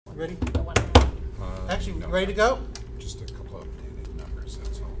Ready? The one. Actually, No, ready to go? Just a couple of updated numbers,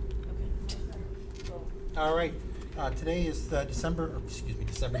 that's all. Okay. All right. Today is July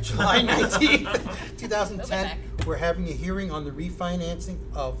 19th, 2010. We're having a hearing on the refinancing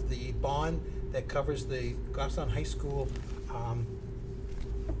of the bond that covers the Goffstown High School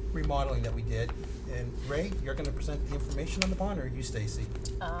remodeling that we did. And Ray, you're going to present the information on the bond, or you, Stacy?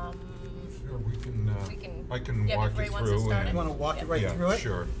 Sure, we can, I can yeah, walk if you Ray wants to through. start and- You want to walk it right Yeah, through it?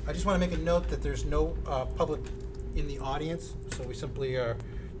 sure. I just want to make a note that there's no public in the audience, so we simply are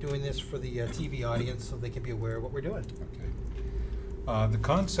doing this for the TV audience so they can be aware of what we're doing. Okay. The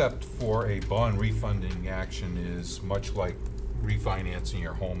concept for a bond refunding action is much like refinancing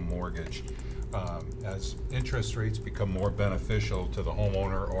your home mortgage. As interest rates become more beneficial to the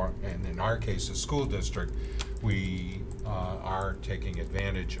homeowner, and in our case, the school district, we are taking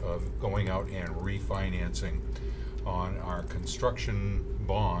advantage of going out and refinancing on our construction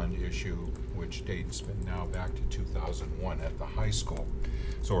bond issue, which dates now back to 2001 at the high school.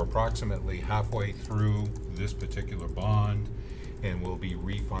 So we're approximately halfway through this particular bond, and we'll be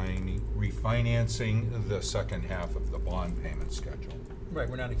refinancing the second half of the bond payment schedule. Right,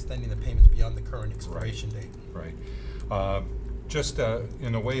 we're not extending the payments beyond the current expiration date. Right. Just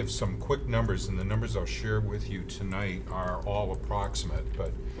in a way of some quick numbers, and the numbers I'll share with you tonight are all approximate,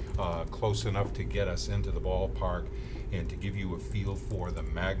 but close enough to get us into the ballpark and to give you a feel for the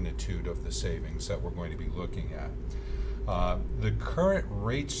magnitude of the savings that we're going to be looking at. The current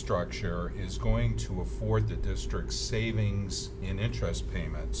rate structure is going to afford the district savings in interest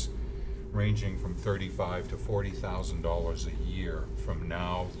payments ranging from $35,000 to $40,000 a year from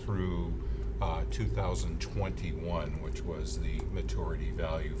now through 2021, which was the maturity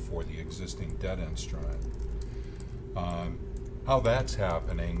value for the existing debt instrument. How that's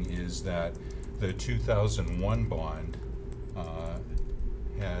happening is that the 2001 bond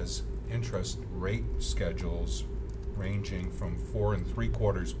has interest rate schedules ranging from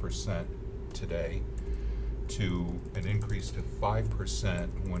 4.75% today to an increase to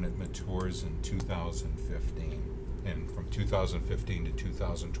 5% when it matures in 2015. And from 2015 to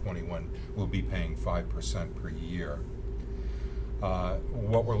 2021, we'll be paying 5% per year.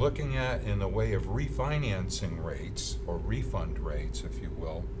 What we're looking at in the way of refinancing rates, or refund rates, if you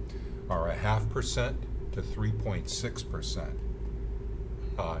will, are 0.5% to 3.6%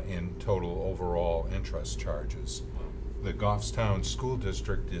 in total overall interest charges. The Goffstown School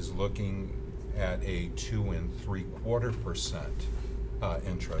District is looking at a 2.75%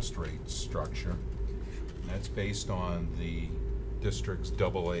 interest rate structure. And that's based on the district's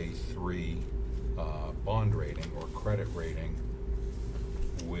AA3 bond rating or credit rating,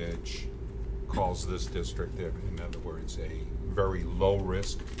 which calls this district, in other words, a very low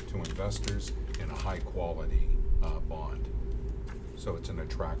risk to investors and a high quality bond. So it's an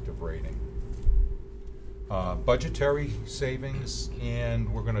attractive rating. Budgetary savings, and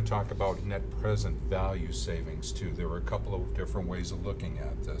we're going to talk about net present value savings too. There are a couple of different ways of looking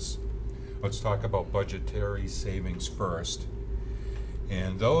at this. Let's talk about budgetary savings first.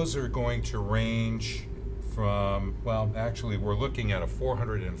 And those are going to range from, well, actually we're looking at a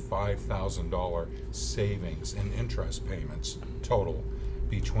 $405,000 savings in interest payments total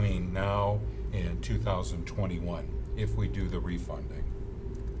between now and 2021 if we do the refunding.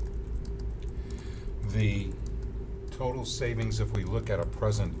 The total savings, if we look at a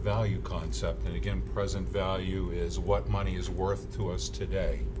present value concept, and again, present value is what money is worth to us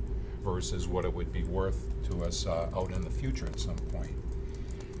today versus what it would be worth to us out in the future at some point.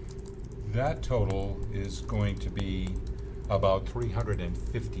 That total is going to be about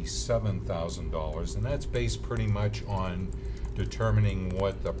 $357,000, and that's based pretty much on determining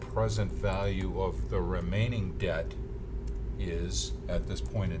what the present value of the remaining debt is at this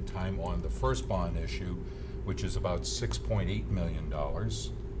point in time on the first bond issue, which is about $6.8 million,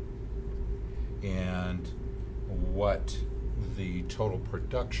 and what the total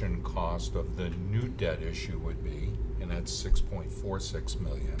production cost of the new debt issue would be, and that's $6.46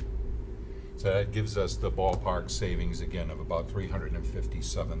 million. So that gives us the ballpark savings again of about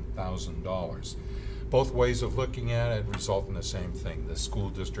 $357,000. Both ways of looking at it result in the same thing. The school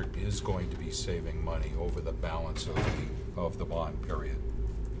district is going to be saving money over the balance of the bond period.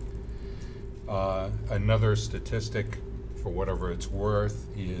 Another statistic, for whatever it's worth,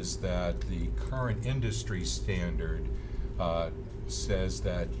 is that the current industry standard says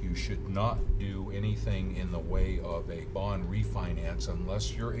that you should not do anything in the way of a bond refinance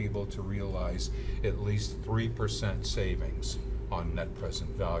unless you're able to realize at least 3% savings on net present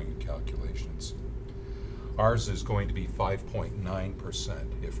value calculations. Ours is going to be 5.9%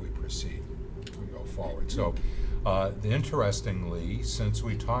 if we proceed, we go forward. So Interestingly, since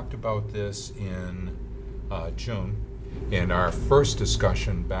we talked about this in June, in our first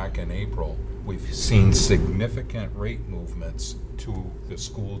discussion back in April, we've seen significant rate movements to the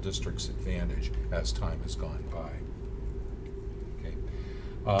school district's advantage as time has gone by. Okay.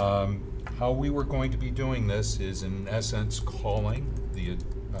 How we were going to be doing this is, in essence, calling the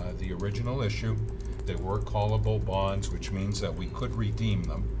original issue. They were callable bonds, which means that we could redeem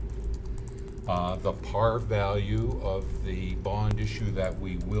them. The par value of the bond issue that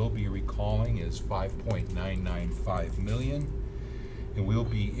we will be recalling is $5.995 million, and we'll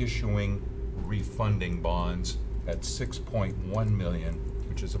be issuing refunding bonds at $6.1 million,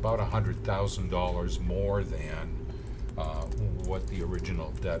 which is about $100,000 more than what the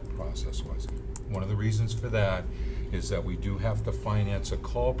original debt process was. One of the reasons for that is that we do have to finance a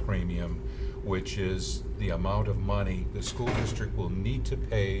call premium, which is the amount of money the school district will need to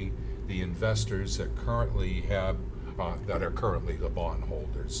pay the investors that currently have, that are currently the bond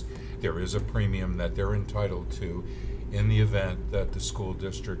holders. There is a premium that they're entitled to in the event that the school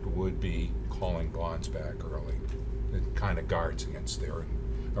district would be calling bonds back early. It kind of guards against their,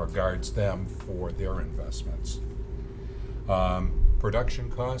 or guards them for their investments. Production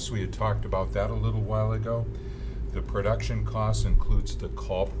costs, we had talked about that a little while ago. The production cost includes the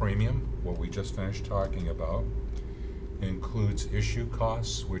call premium, what we just finished talking about. It includes issue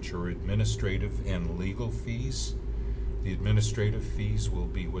costs, which are administrative and legal fees. The administrative fees will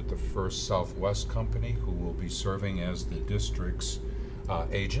be with the First Southwest Company, who will be serving as the district's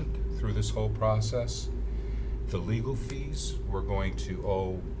agent through this whole process. The legal fees, we're going to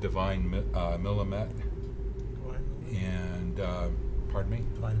owe Divine Millimet and, pardon me?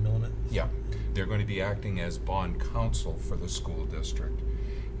 Divine Millimet? Yeah, they're going to be acting as bond counsel for the school district.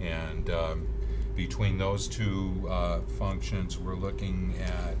 And between those two functions, we're looking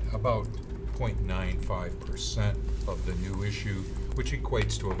at about 0.95% of the new issue, which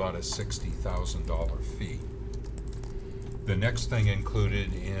equates to about a $60,000 fee. The next thing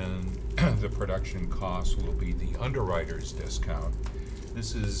included in the production costs will be the underwriter's discount.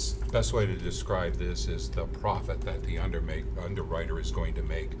 This is, the best way to describe this is the profit that the underwriter is going to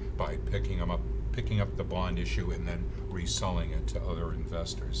make by picking up the bond issue and then reselling it to other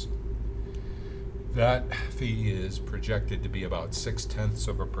investors. That fee is projected to be about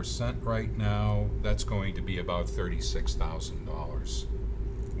 0.6% right now. That's going to be about $36,000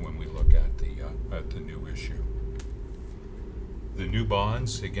 when we look at the new issue. The new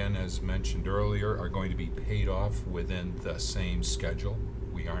bonds, again, as mentioned earlier, are going to be paid off within the same schedule.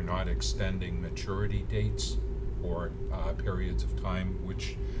 We are not extending maturity dates or periods of time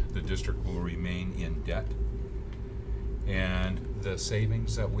which the district will remain in debt. And the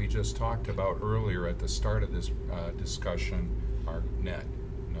savings that we just talked about earlier at the start of this discussion are net.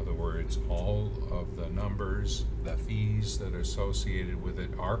 In other words, all of the numbers, the fees that are associated with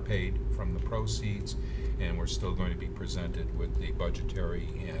it are paid from the proceeds, and we're still going to be presented with the budgetary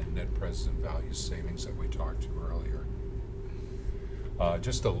and net present value savings that we talked to earlier.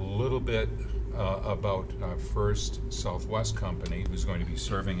 Just a little bit about First Southwest Company, who's going to be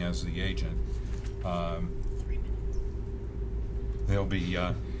serving as the agent. They'll be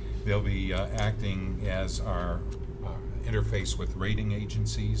acting as our interface with rating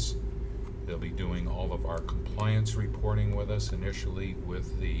agencies. They'll be doing all of our compliance reporting with us, initially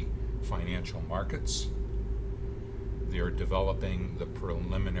with the financial markets. They're developing the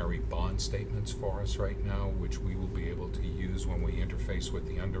preliminary bond statements for us right now, which we will be able to use when we interface with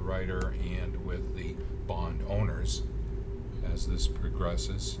the underwriter and with the bond owners as this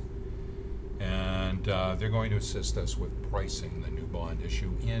progresses. And they're going to assist us with pricing the new bond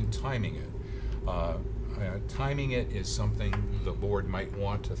issue and timing it. Timing it is something the board might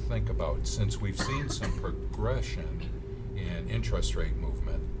want to think about, since we've seen some progression in interest rate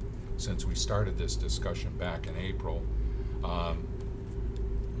movement since we started this discussion back in April.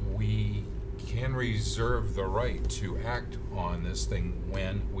 We can reserve the right to act on this thing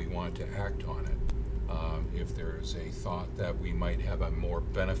when we want to act on it. If there's a thought that we might have a more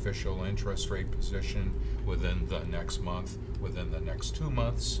beneficial interest rate position within the next month, within the next 2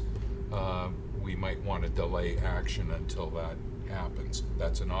 months, we might want to delay action until that happens.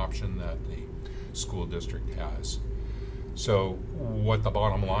 That's an option that the school district has. So what the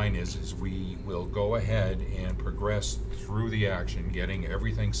bottom line is we will go ahead and progress through the action, getting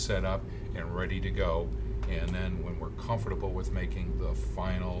everything set up and ready to go. And then when we're comfortable with making the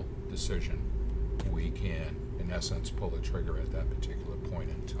final decision, we can, in essence, pull the trigger at that particular point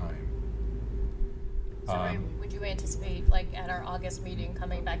in time. So would you anticipate, like, at our August meeting,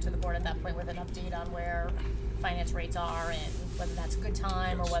 coming back to the board at that point with an update on where finance rates are and whether that's a good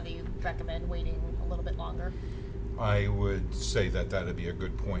time, Yes. or whether you recommend waiting a little bit longer? I would say that that'd be a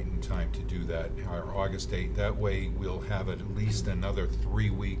good point in time to do that, our August 8th. That way we'll have at least another 3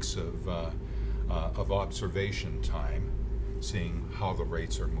 weeks of observation time, seeing how the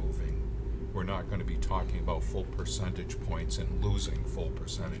rates are moving. We're not going to be talking about full percentage points and losing full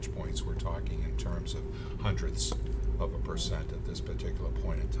percentage points. We're talking in terms of hundredths of a percent at this particular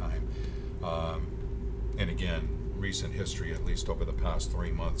point in time. And again, recent history, at least over the past 3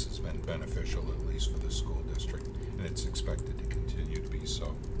 months, has been beneficial, at least for the school district, and it's expected to continue to be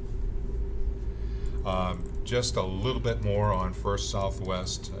so. Just a little bit more on First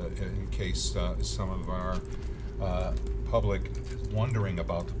Southwest, in case some of our public is wondering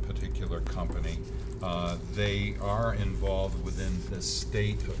about the particular company. They are involved within the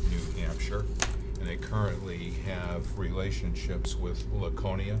state of New Hampshire, and they currently have relationships with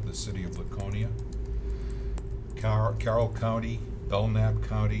Laconia, the city of Laconia, Carroll County, Belknap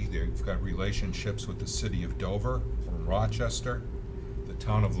County. They've got relationships with the city of Dover, from Rochester, the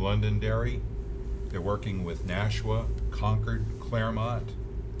town of Londonderry. They're working with Nashua, Concord, Claremont,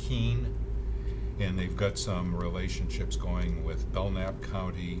 Keene, and they've got some relationships going with Belknap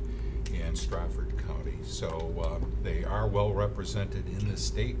County and Stratford County. So they are well represented in the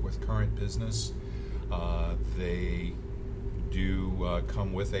state with current business. They do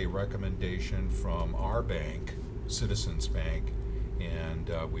come with a recommendation from our bank, Citizens Bank,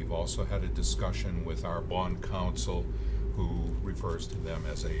 and we've also had a discussion with our bond counsel, who refers to them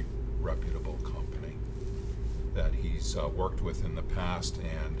as a reputable company that he's worked with in the past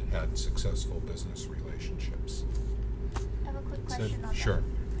and had successful business relationships. I have a quick question on Sure.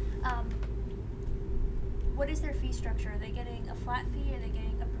 that. What is their fee structure? Are they getting a flat fee? Are they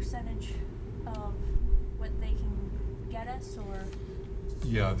getting a percentage of what they can get us, or?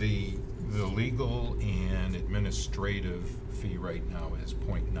 Yeah, the legal and administrative fee right now is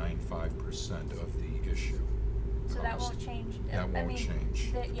 0.95% of the issue. So that cost. won't change? That won't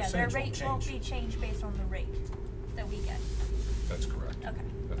change. Their Percentage rate won't be changed based on the rate that we get? That's correct. Okay.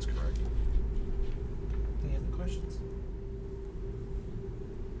 That's correct. Any other questions?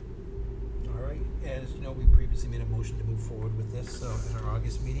 All right, as you know, we previously made a motion to move forward with this in our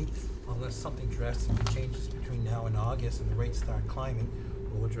August meeting. Unless something drastically changes between now and August and the rates start climbing,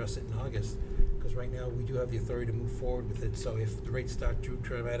 we'll address it in August. Because right now, we do have the authority to move forward with it, so if the rates start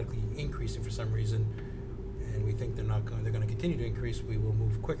dramatically increasing for some reason, and we think they're going to continue to increase, we will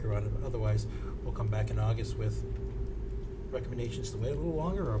move quicker on it. Otherwise, we'll come back in August with recommendations to wait a little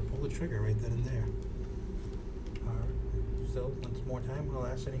longer or pull the trigger right then and there. So, once more time, we'll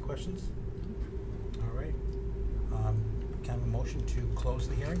ask any questions. All right. Can I have a motion to close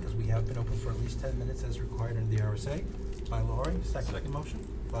the hearing, because we have been open for at least 10 minutes as required under the RSA. By Lori, second motion.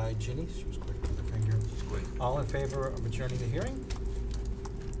 By Ginny, she was quick with her finger. All in favor of adjourning the hearing?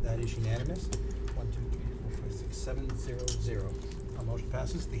 That is unanimous. 1, 2, 3, 4, 5, 6, 7, 0, 0. Our motion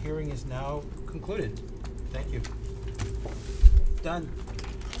passes. The hearing is now concluded. Thank you. Done.